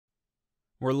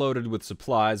We're loaded with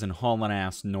supplies and hauling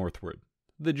ass northward,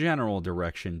 the general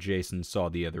direction Jason saw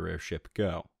the other airship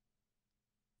go.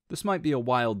 This might be a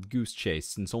wild goose chase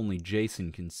since only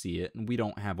Jason can see it and we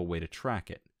don't have a way to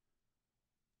track it.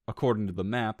 According to the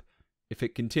map, if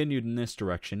it continued in this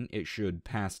direction, it should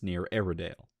pass near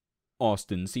Airedale.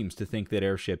 Austin seems to think that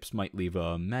airships might leave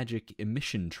a magic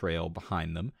emission trail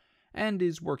behind them, and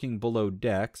is working below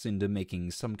decks into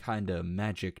making some kinda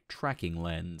magic tracking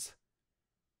lens.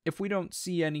 If we don't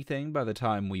see anything by the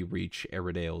time we reach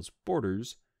Airedale's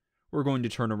borders, we're going to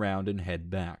turn around and head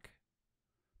back.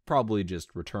 Probably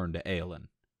just return to Aelin.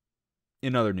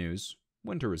 In other news,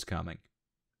 winter is coming.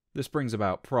 This brings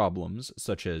about problems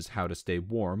such as how to stay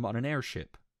warm on an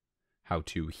airship, how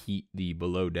to heat the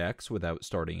below decks without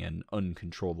starting an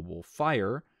uncontrollable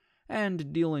fire,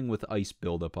 and dealing with ice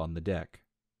buildup on the deck.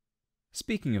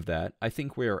 Speaking of that, I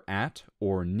think we're at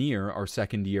or near our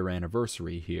 2nd year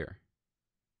anniversary here.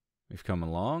 We've come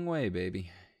a long way,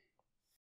 baby.